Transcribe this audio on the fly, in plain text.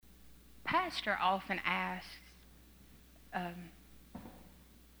pastor often asks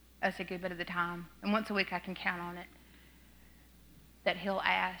us a good bit of the time, and once a week I can count on it, that he'll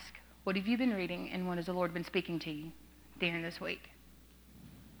ask, what have you been reading and what has the Lord been speaking to you during this week?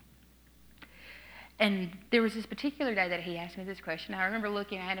 And there was this particular day that he asked me this question. I remember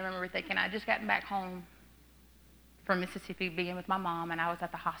looking at it and I remember thinking, I'd just gotten back home from Mississippi being with my mom, and I was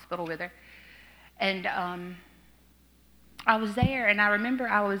at the hospital with her. And I was there, and I remember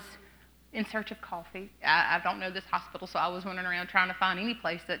I was in search of coffee. I don't know this hospital, so I was running around trying to find any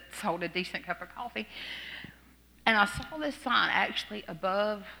place that sold a decent cup of coffee. And I saw this sign actually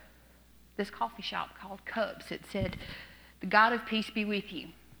above this coffee shop called Cups. It said, "The God of peace be with you."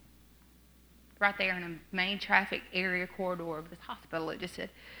 Right there in a main traffic area corridor of this hospital, it just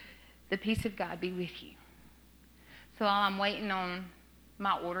said, "The peace of God be with you." So while I'm waiting on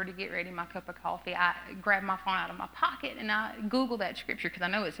my order to get ready, my cup of coffee, I grabbed my phone out of my pocket and I Googled that scripture because I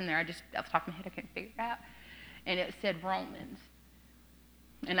know it's in there. Off the top of my head, I couldn't figure it out. And it said Romans.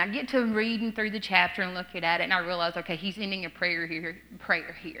 And I get to reading through the chapter and looking at it, and I realize, okay, he's ending a prayer here.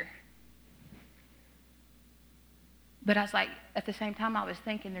 But I was like, at the same time, I was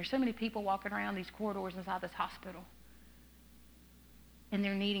thinking, there's so many people walking around these corridors inside this hospital, and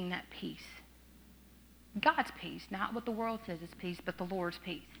they're needing that peace. God's peace, not what the world says is peace, but the Lord's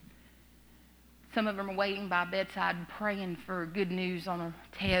peace. Some of them are waiting by bedside and praying for good news on a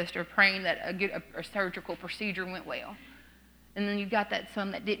test or praying that a surgical procedure went well. And then you've got that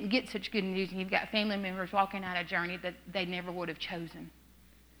some that didn't get such good news, and you've got family members walking out a journey that they never would have chosen.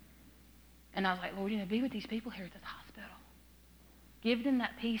 And I was like, Lord, be with these people here at this hospital. Give them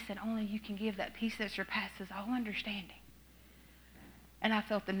that peace that only you can give, that peace that surpasses all understanding. And I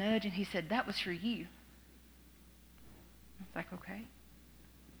felt the nudge, and he said, that was for you. I was like, okay.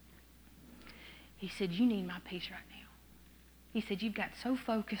 He said, you need my peace right now. He said, you've got so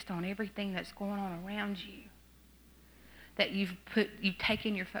focused on everything that's going on around you that you've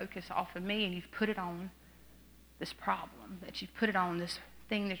taken your focus off of me and you've put it on this problem, that you've put it on this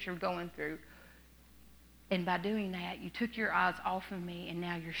thing that you're going through. And by doing that, you took your eyes off of me and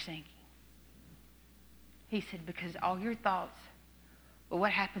now you're sinking. He said, because all your thoughts, well,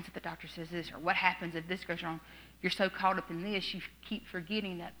 what happens if the doctor says this, or what happens if this goes wrong? You're so caught up in this, you keep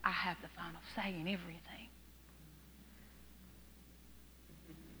forgetting that I have the final say in everything.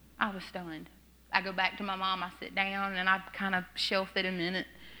 I was stunned. I go back to my mom, I sit down, and I kind of shelf it a minute.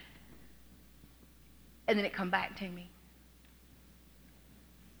 And then it come back to me.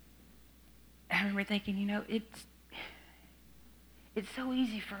 I remember thinking, it's so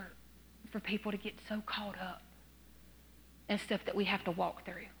easy for people to get so caught up in stuff that we have to walk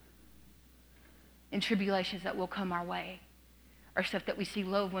through, in tribulations that will come our way, or stuff that we see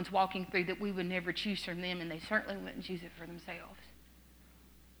loved ones walking through that we would never choose from them, and they certainly wouldn't choose it for themselves.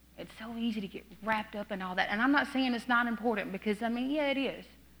 It's so easy to get wrapped up in all that. And I'm not saying it's not important, because, yeah, it is.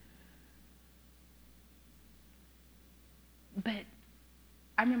 But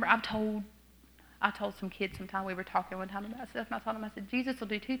I remember I told some kids sometime, we were talking one time about stuff, and I told them, I said, Jesus will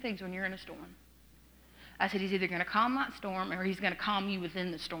do two things when you're in a storm. I said, he's either going to calm that storm or he's going to calm you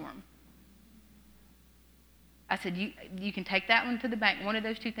within the storm. I said, you can take that one to the bank. One of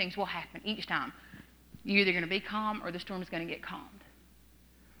those two things will happen each time. You're either going to be calm or the storm is going to get calmed.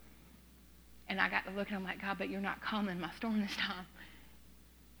 And I got to looking, I'm like, God, but you're not calming my storm this time.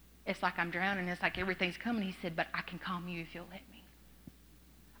 It's like I'm drowning. It's like everything's coming. He said, but I can calm you if you'll let me.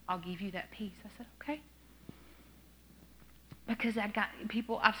 I'll give you that peace. I said, okay. Because I got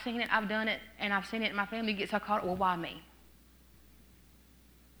people, I've seen it, I've done it, and I've seen it in my family get so caught up. Well, why me?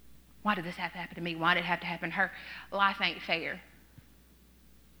 Why did this have to happen to me? Why did it have to happen to her? Life ain't fair.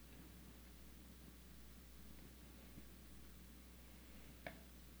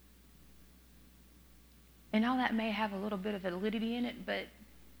 And all that may have a little bit of validity in it, but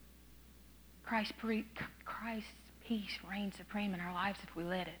Christ's peace reigns supreme in our lives if we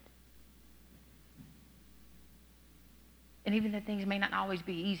let it. And even though things may not always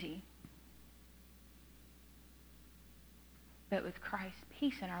be easy, but with Christ's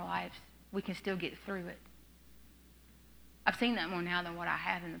peace in our lives, we can still get through it. I've seen that more now than what I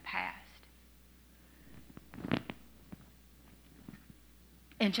have in the past.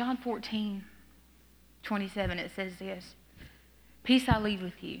 In John 14:27, it says this, peace I leave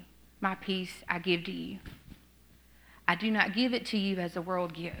with you, my peace I give to you. I do not give it to you as the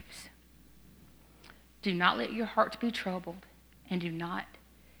world gives. Do not let your hearts be troubled, and do not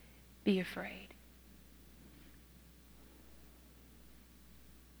be afraid.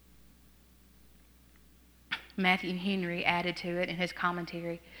 Matthew Henry added to it in his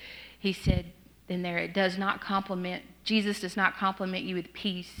commentary. He said in there, Jesus does not compliment you with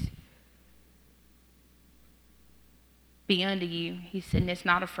peace be unto you. He said, and it's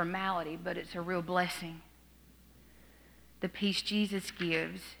not a formality, but it's a real blessing. The peace Jesus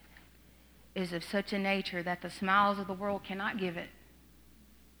gives is of such a nature that the smiles of the world cannot give it,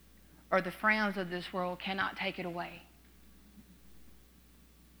 or the frowns of this world cannot take it away.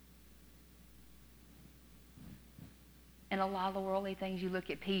 And a lot of the worldly things, you look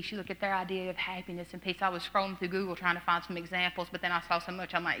at peace, you look at their idea of happiness and peace. I was scrolling through Google trying to find some examples, but then I saw so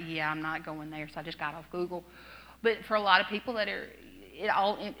much, I'm like, yeah, I'm not going there, so I just got off Google. But for a lot of people, it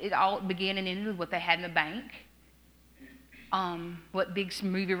all began and ended with what they had in the bank, what big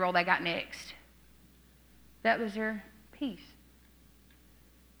movie role they got next. That was their peace.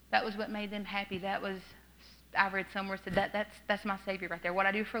 That was what made them happy. That was, I read somewhere, said that's my Savior right there. What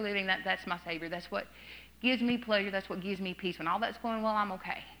I do for a living, that's my Savior. That's what gives me pleasure. That's what gives me peace. When all that's going well, I'm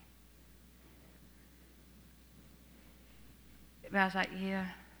okay. But I was like, yeah,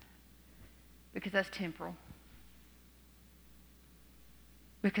 because that's temporal.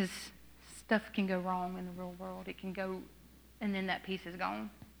 Because stuff can go wrong in the real world. It can go, and then that peace is gone.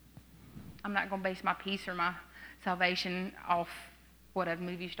 I'm not going to base my peace or my salvation off what a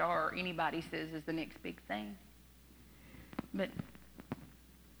movie star or anybody says is the next big thing. But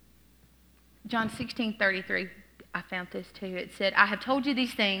John 16:33, I found this too. It said, I have told you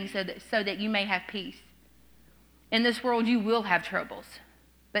these things so that you may have peace. In this world you will have troubles,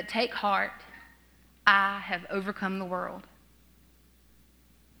 but take heart, I have overcome the world.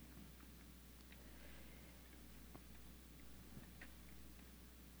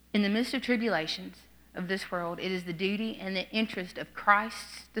 In the midst of tribulations of this world, it is the duty and the interest of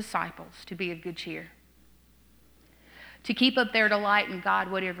Christ's disciples to be of good cheer, to keep up their delight in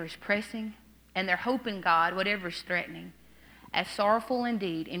God, whatever is pressing, and their hope in God, whatever is threatening, as sorrowful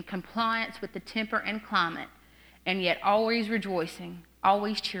indeed, in compliance with the temper and climate, and yet always rejoicing,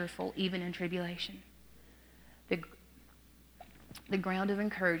 always cheerful, even in tribulation. The ground of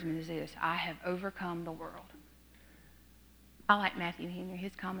encouragement is this: I have overcome the world. I like Matthew Henry.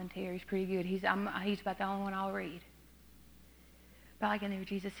 His commentary is pretty good. He's about the only one I'll read. But I like in there,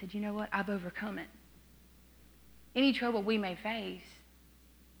 Jesus said, you know what? I've overcome it. Any trouble we may face,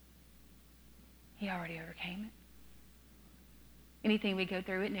 he already overcame it. Anything we go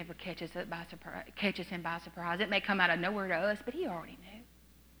through, it never catches him by surprise. It may come out of nowhere to us, but he already knew.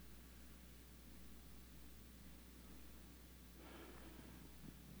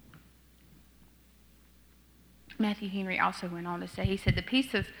 Matthew Henry also went on to say, he said, the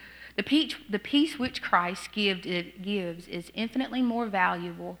peace which Christ gives is infinitely more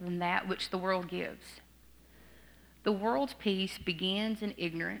valuable than that which the world gives. The world's peace begins in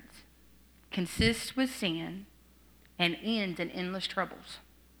ignorance, consists with sin, and ends in endless troubles.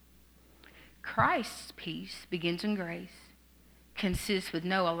 Christ's peace begins in grace, consists with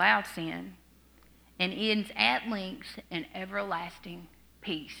no allowed sin, and ends at length in everlasting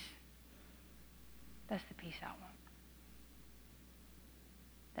peace. That's the peace I want.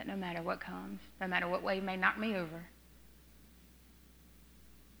 That no matter what comes, no matter what wave may knock me over,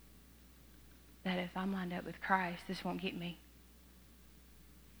 that if I'm lined up with Christ, this won't get me.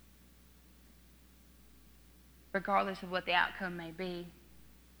 Regardless of what the outcome may be,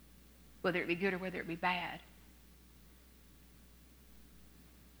 whether it be good or whether it be bad,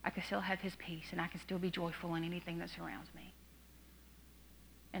 I can still have his peace and I can still be joyful in anything that surrounds me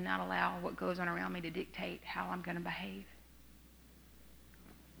and not allow what goes on around me to dictate how I'm going to behave.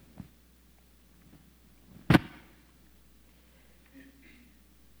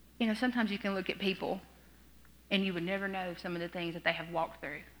 You know, sometimes you can look at people and you would never know some of the things that they have walked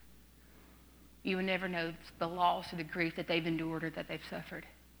through. You would never know the loss or the grief that they've endured or that they've suffered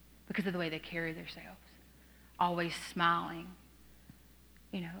because of the way they carry themselves. Always smiling,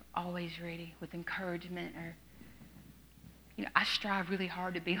 you know, always ready with encouragement. Or, you know, I strive really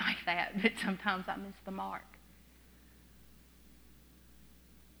hard to be like that, but sometimes I miss the mark.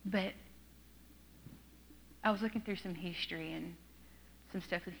 But I was looking through some history and some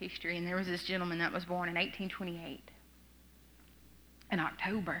stuff with history, and there was this gentleman that was born in 1828 in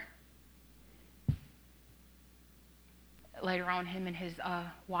October. Later on, him and his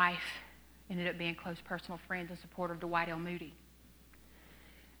wife ended up being close personal friends and supporter of Dwight L. Moody.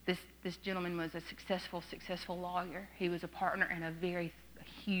 This gentleman was a successful lawyer. He was a partner in a very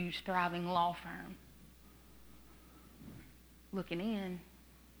huge, thriving law firm. Looking in,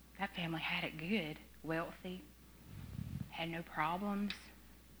 that family had it good, wealthy, had no problems.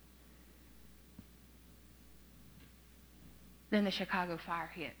 Then the Chicago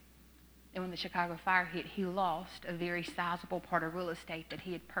fire hit. And when the Chicago fire hit, he lost a very sizable part of real estate that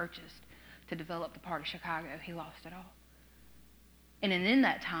he had purchased to develop the part of Chicago. He lost it all. And in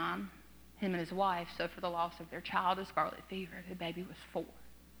that time, him and his wife suffered the loss of their child of scarlet fever. The baby was 4.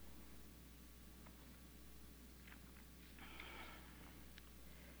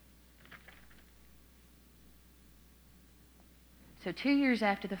 So 2 years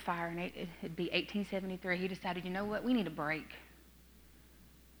after the fire, and it'd be 1873, he decided, you know what, we need a break.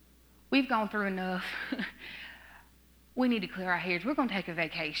 We've gone through enough. We need to clear our heads. We're going to take a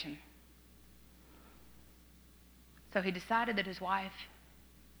vacation. So he decided that his wife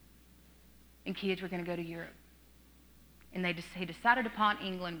and kids were going to go to Europe. And he decided upon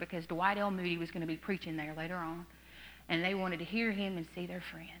England because Dwight L. Moody was going to be preaching there later on. And they wanted to hear him and see their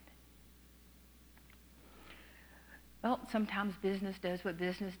friend. Well, sometimes business does what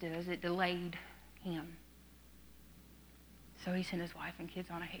business does. It delayed him. So he sent his wife and kids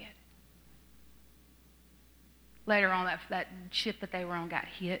on ahead. Later on, that ship that they were on got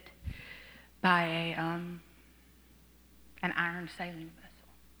hit by an iron sailing vessel.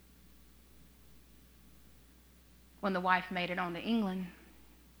 When the wife made it on to England,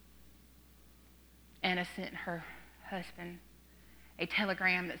 Anna sent her husband a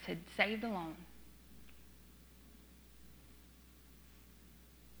telegram that said, "Saved alone."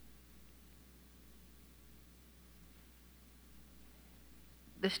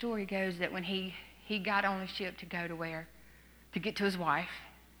 The story goes that when he got on the ship to go to get to his wife,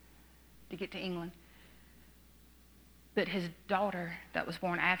 to get to England, that his daughter that was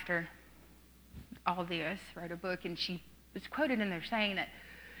born after all this wrote a book, and she was quoted in there saying that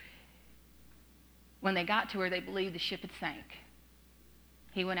when they got to her, they believed the ship had sank.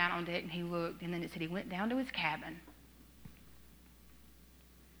 He went out on deck and he looked, and then it said he went down to his cabin.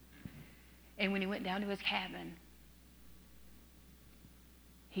 And when he went down to his cabin,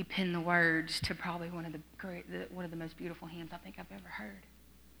 he penned the words to probably one of the most beautiful hymns I think I've ever heard.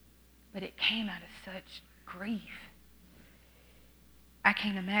 But it came out of such grief. I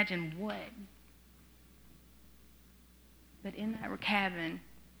can't imagine what. But in that cabin,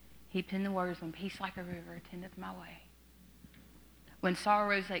 he penned the words, "When peace like a river attendeth my way, when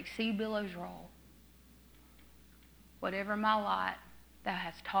sorrows like sea billows roll, whatever my lot, thou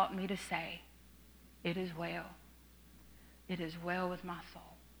hast taught me to say, it is well. It is well with my soul."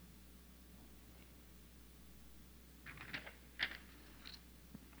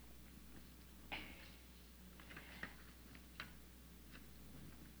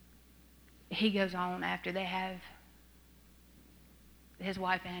 He goes on after they have, his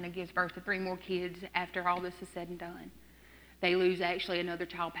wife Anna gives birth to 3 more kids after all this is said and done. They lose, actually, another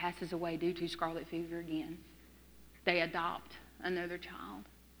child passes away due to scarlet fever again. They adopt another child.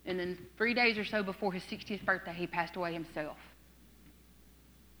 And then 3 days or so before his 60th birthday, he passed away himself.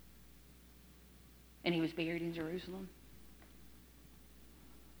 And he was buried in Jerusalem,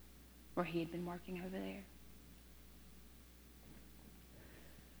 where he had been working over there.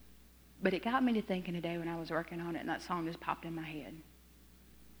 But it got me to thinking today when I was working on it, and that song just popped in my head.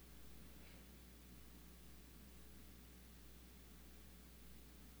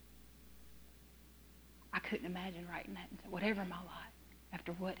 I couldn't imagine writing that and say, whatever my lot,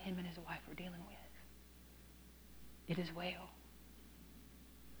 after what him and his wife were dealing with, it is well.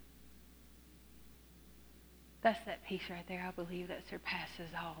 That's that peace right there, I believe, that surpasses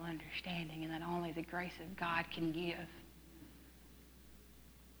all understanding and that only the grace of God can give.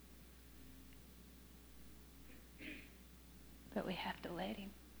 But we have to let him.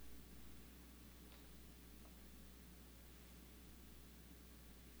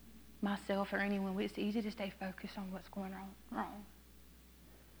 Myself or anyone, it's easy to stay focused on what's going wrong.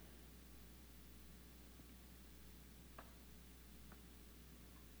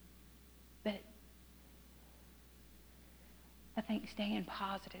 But I think staying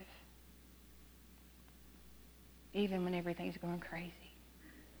positive, even when everything's going crazy.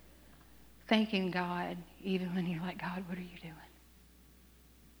 Thanking God, even when you're like, God, what are you doing?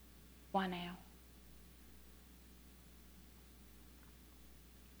 Why now?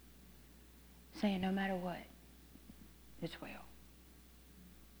 Saying no matter what, it's well.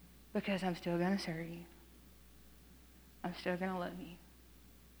 Because I'm still going to serve you. I'm still going to love you.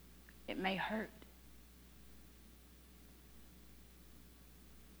 It may hurt,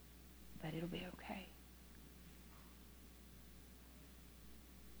 but it'll be okay.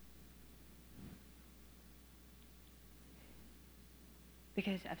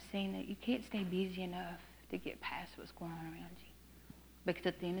 Because I've seen that you can't stay busy enough to get past what's going on around you. Because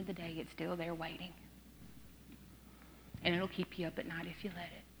at the end of the day, it's still there waiting. And it'll keep you up at night if you let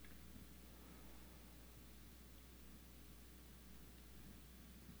it.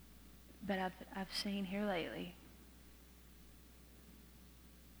 But I've seen here lately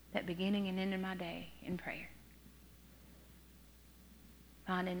that beginning and ending my day in prayer.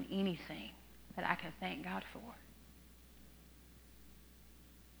 finding anything that I can thank God for,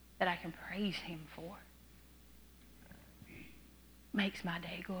 that I can praise him for, makes my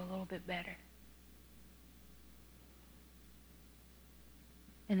day go a little bit better.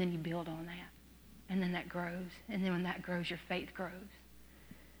 And then you build on that. And then that grows. And then when that grows, your faith grows.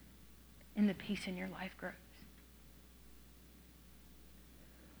 And the peace in your life grows.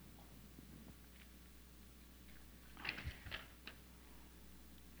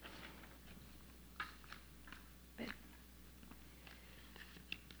 But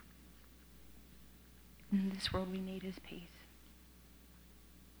in this world, we need his peace.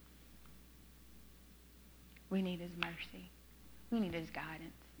 We need his mercy. We need his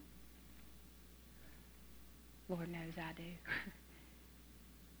guidance. Lord knows I do.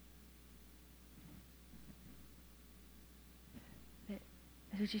 But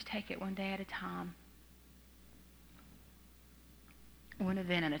as we just take it one day at a time, one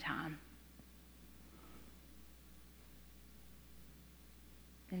event at a time,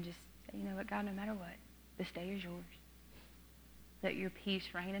 and just say, you know what, God, no matter what, this day is yours. Let your peace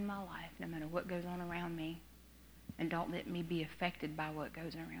reign in my life no matter what goes on around me. And don't let me be affected by what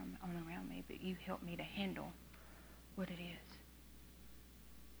goes on around me, but you help me to handle what it is.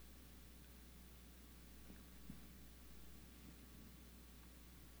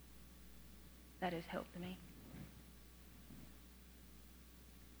 That has helped me.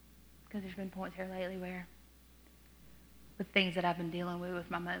 Because there's been points here lately where, with things that I've been dealing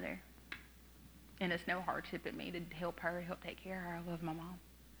with my mother, and it's no hardship at me to help her, help take care of her. I love my mom.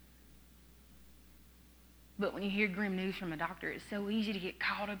 But when you hear grim news from a doctor, it's so easy to get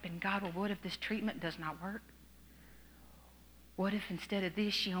caught up in, God, well, what if this treatment does not work? What if instead of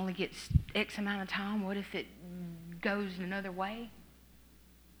this, she only gets X amount of time? What if it goes another way?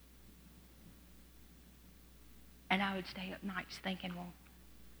 And I would stay up nights thinking, well,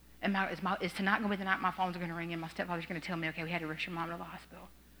 is tonight going to be the night my phone's going to ring and my stepfather's going to tell me, okay, we had to rush your mom to the hospital?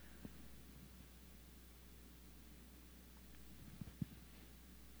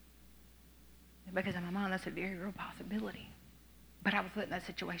 Because in my mind, that's a very real possibility. But I was letting that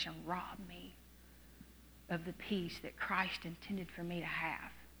situation rob me of the peace that Christ intended for me to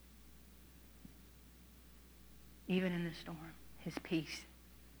have. Even in the storm, his peace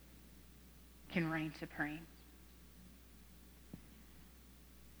can reign supreme.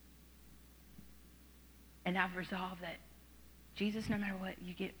 And I've resolved that, Jesus, no matter what,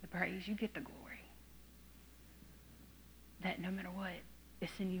 you get the praise, you get the glory. That no matter what,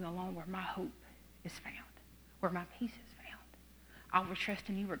 it's in you alone where my hope is found, where my peace is found. I will trust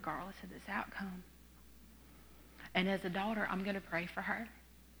in you regardless of this outcome. And as a daughter, I'm going to pray for her.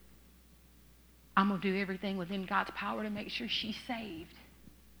 I'm going to do everything within God's power to make sure she's saved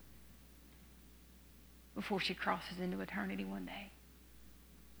before she crosses into eternity one day.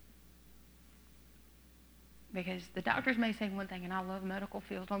 Because the doctors may say one thing, and I love medical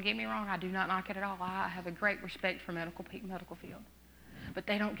field. Don't get me wrong, I do not knock it at all. I have a great respect for medical field. But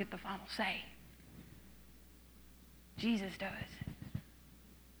they don't get the final say. Jesus does.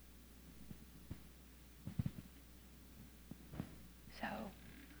 So,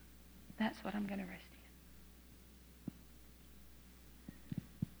 that's what I'm going to rest in.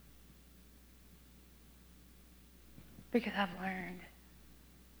 Because I've learned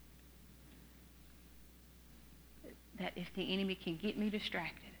that if the enemy can get me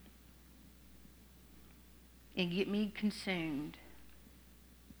distracted and get me consumed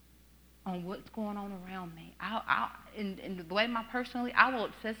on what's going on around me, in the way personally, I will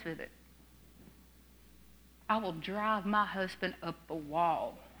obsess with it. I will drive my husband up a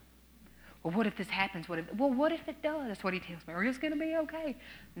wall. Well, what if this happens? What if it does? That's what he tells me. Or it's going to be okay.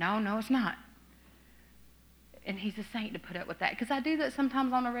 No, it's not. And he's a saint to put up with that. Because I do that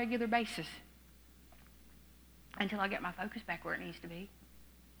sometimes on a regular basis. Until I get my focus back where it needs to be.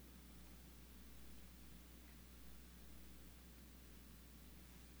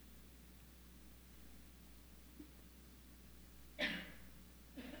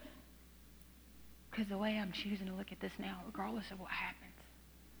 Because the way I'm choosing to look at this now, regardless of what happens,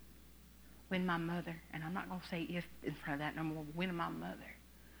 when my mother, and I'm not going to say if in front of that no more, when my mother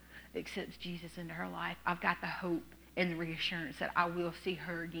accepts Jesus into her life, I've got the hope and the reassurance that I will see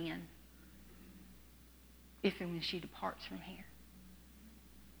her again if and when she departs from here.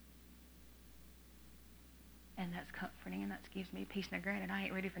 And that's comforting, and that gives me peace. Now, granted, I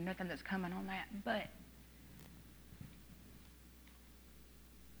ain't ready for nothing that's coming on that, but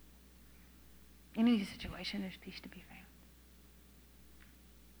in any situation, there's peace to be found.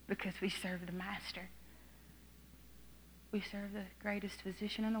 Because we serve the Master. We serve the greatest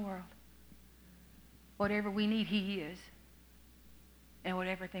physician in the world. Whatever we need, he is. And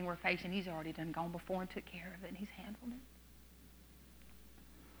whatever thing we're facing, he's already done gone before and took care of it, and he's handled it.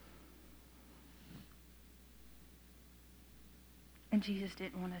 And Jesus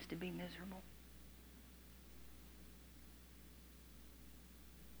didn't want us to be miserable.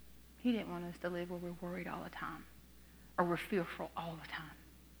 He didn't want us to live where we're worried all the time, or we're fearful all the time.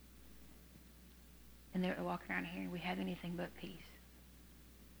 And they're walking around here and we have anything but peace.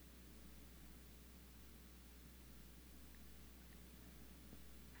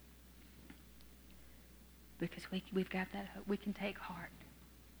 Because we've got that hope. We can take heart.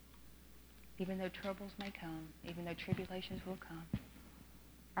 Even though troubles may come, even though tribulations will come,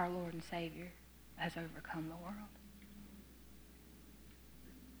 our Lord and Savior has overcome the world.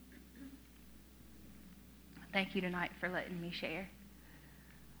 Thank you tonight for letting me share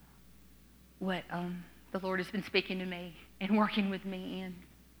what the Lord has been speaking to me and working with me in.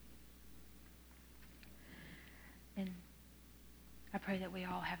 And I pray that we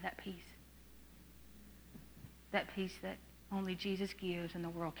all have that peace. That peace that only Jesus gives and the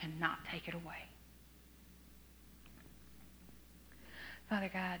world cannot take it away. Father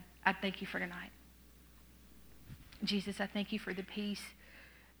God, I thank you for tonight. Jesus, I thank you for the peace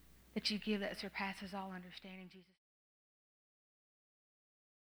that you give that surpasses all understanding, Jesus.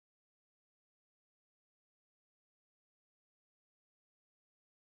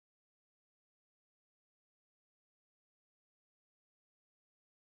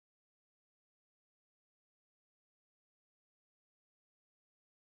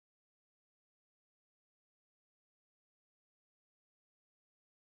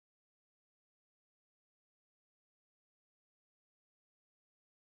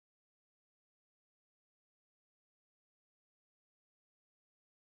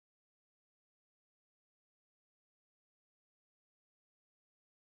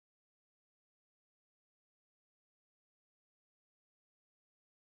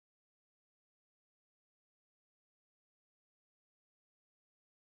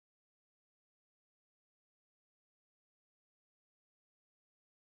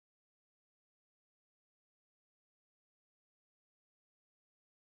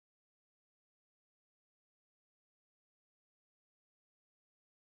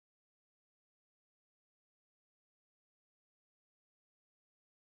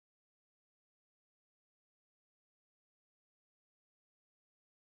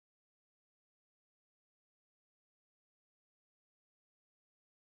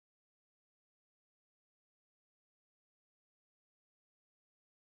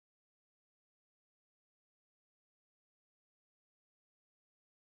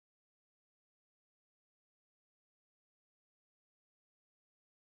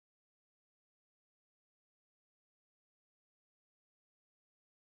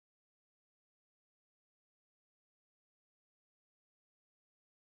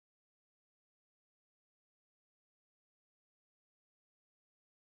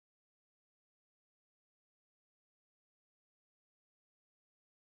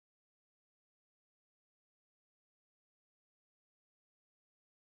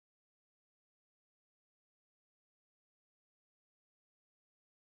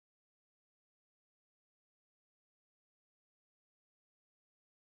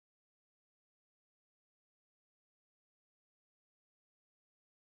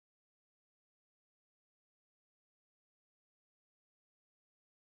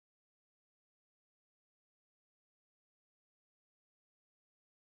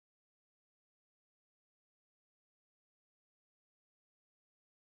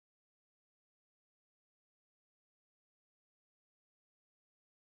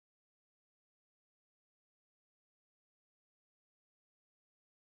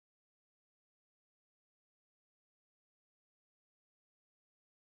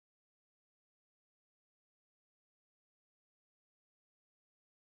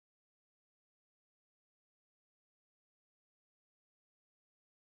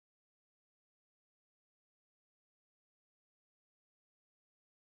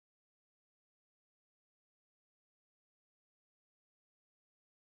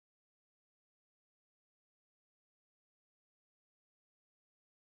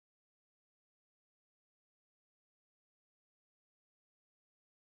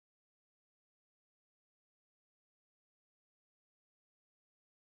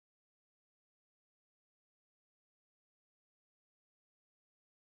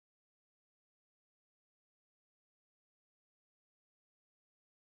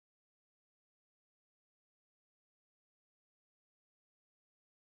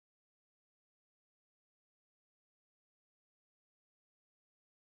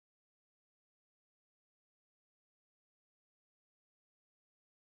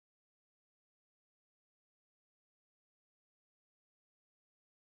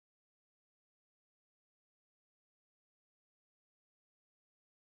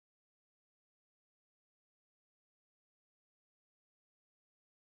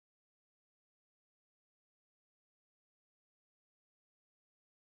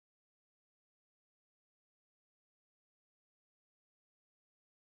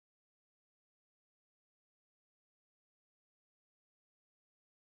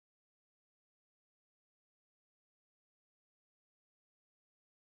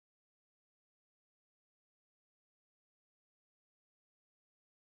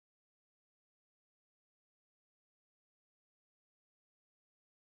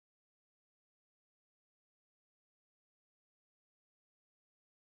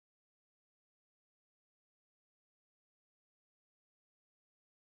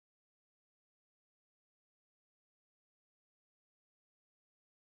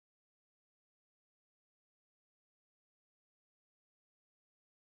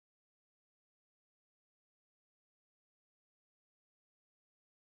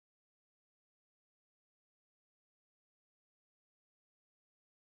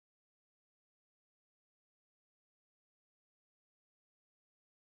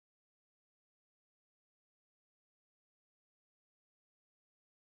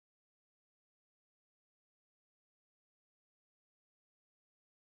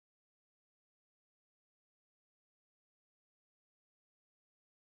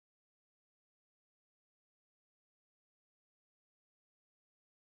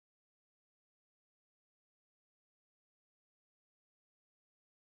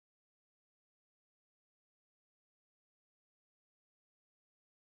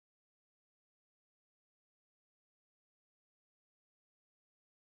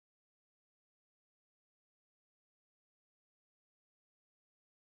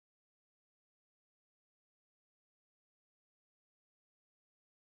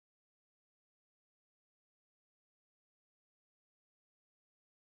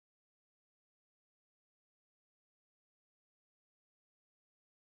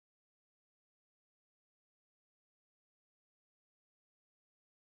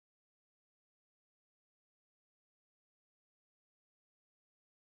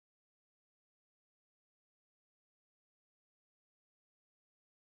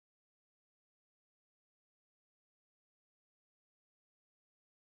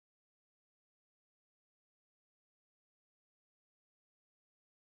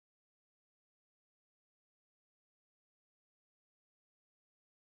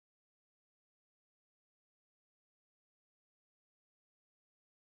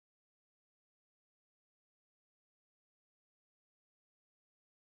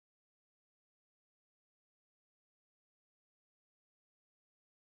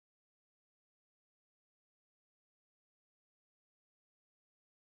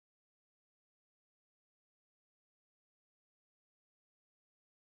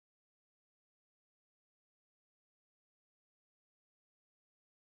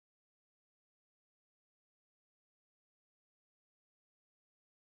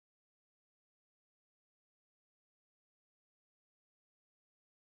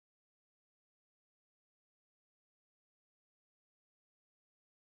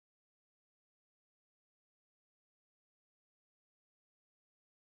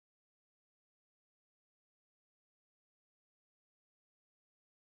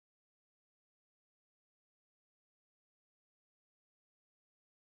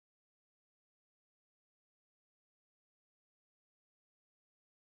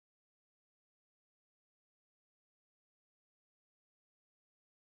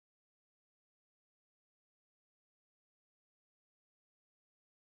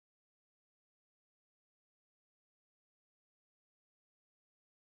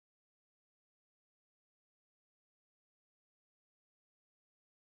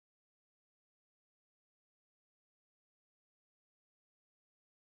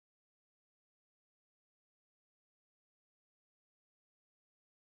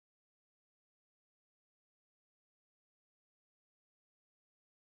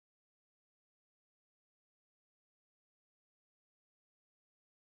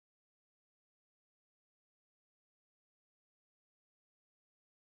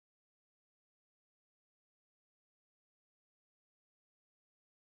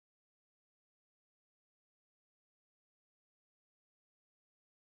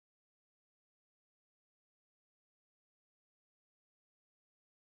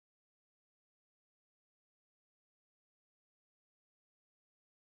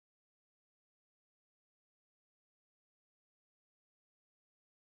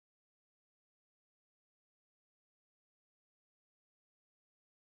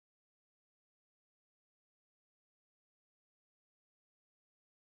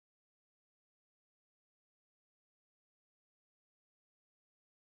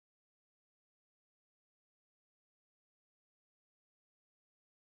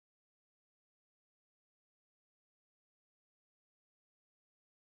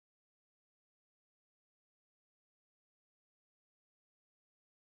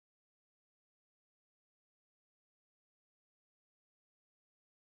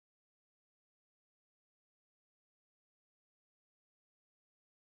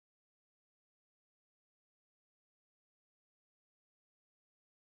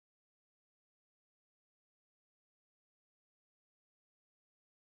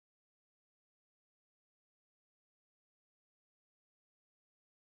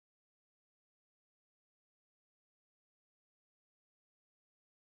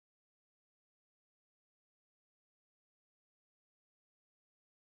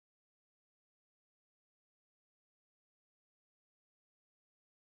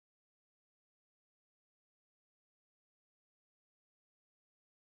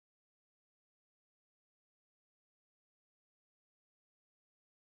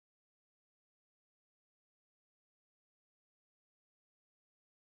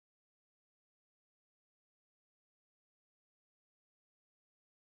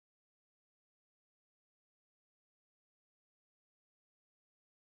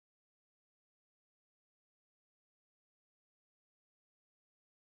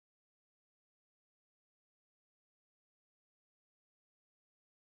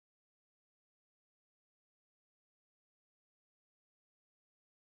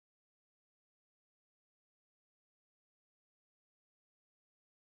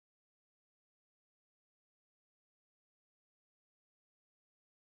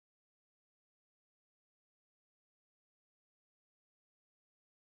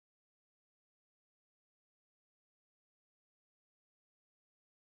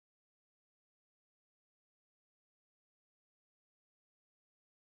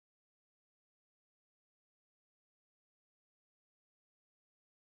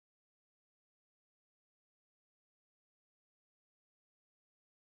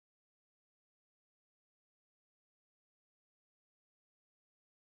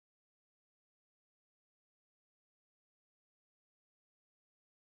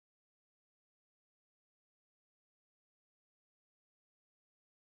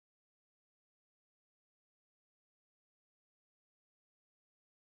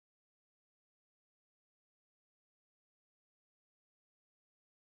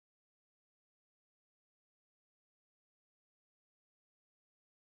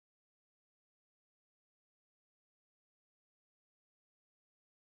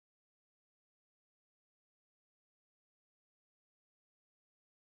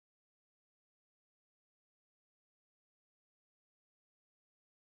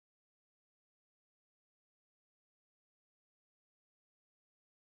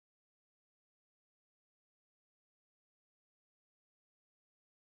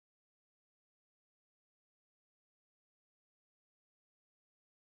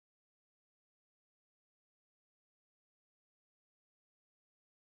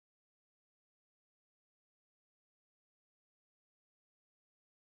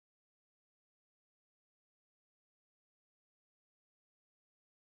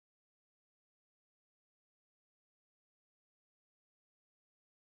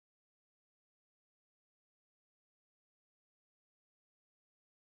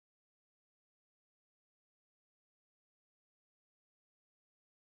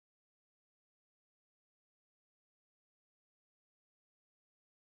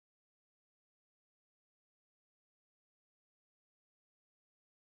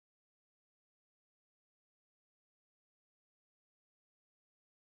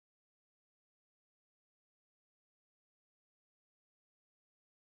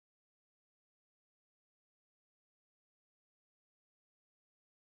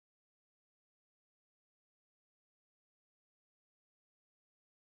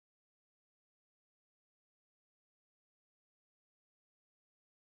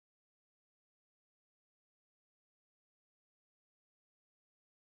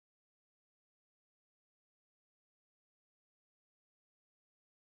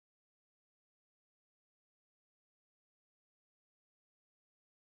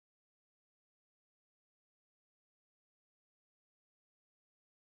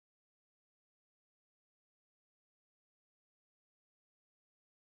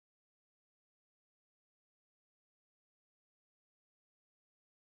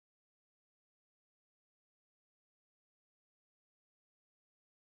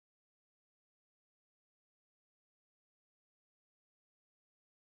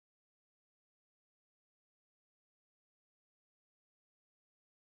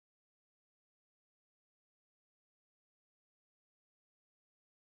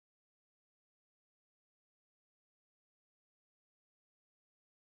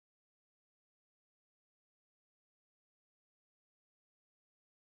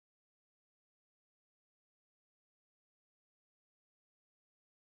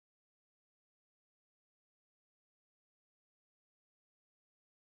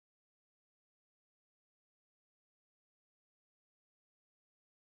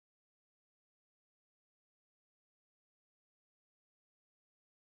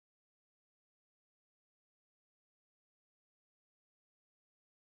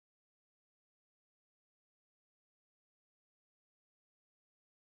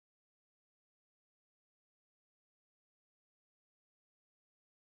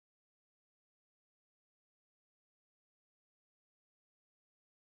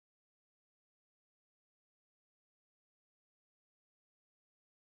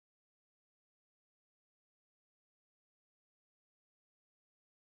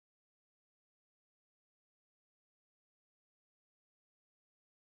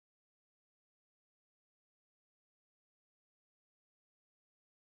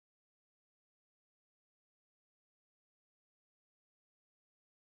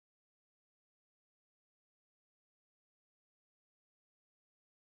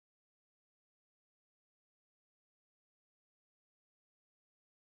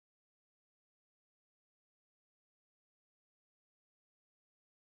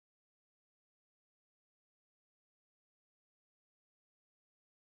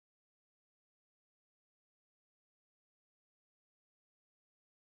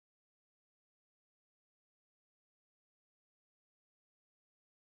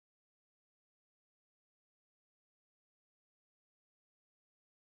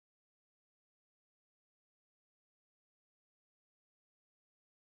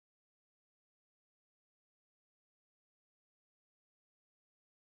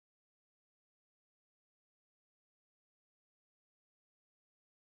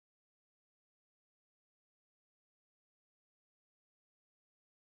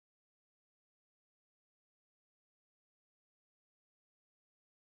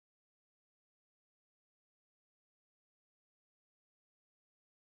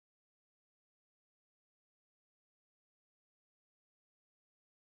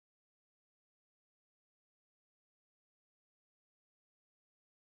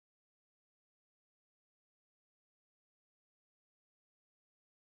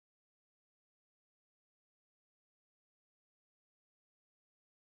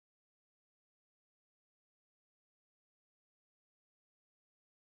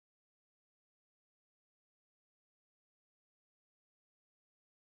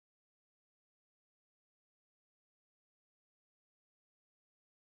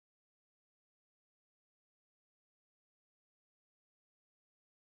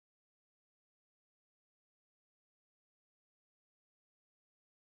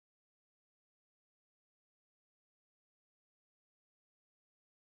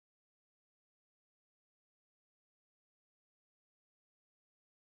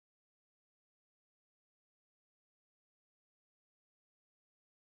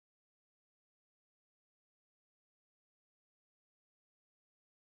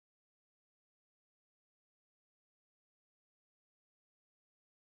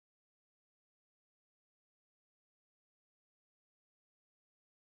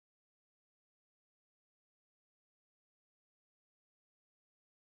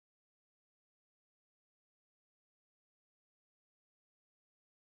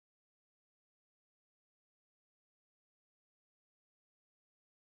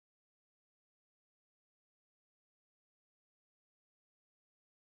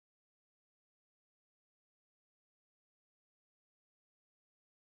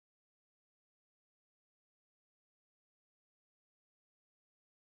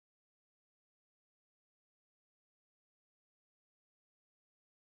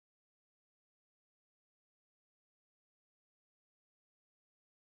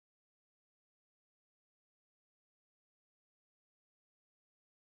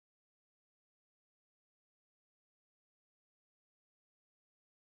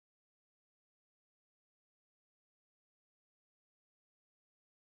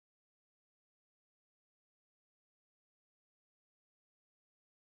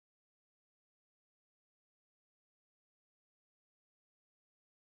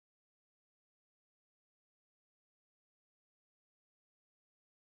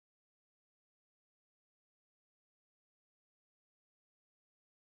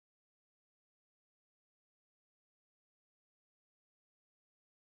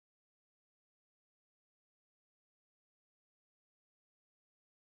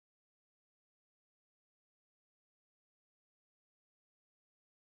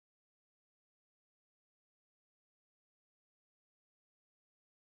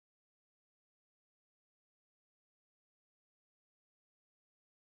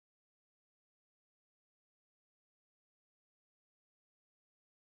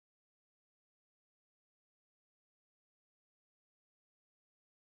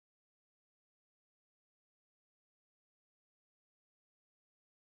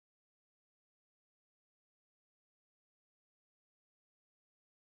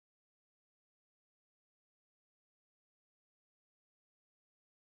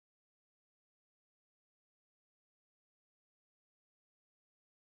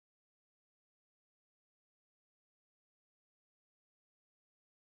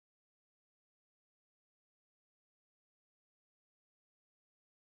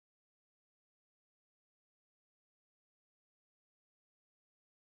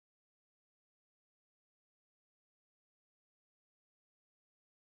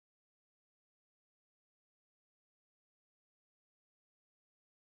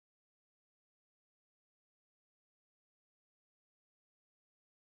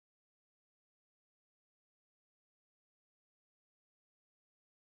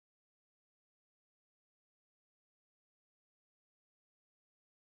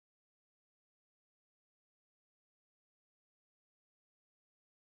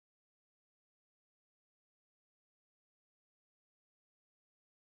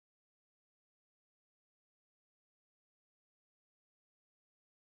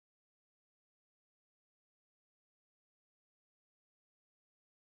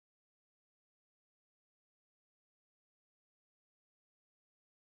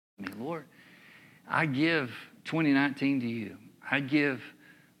 Lord, I give 2019 to you. I give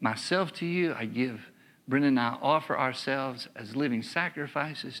myself to you. I give Brenda and I offer ourselves as living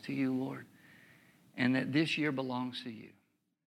sacrifices to you, Lord, and that this year belongs to you.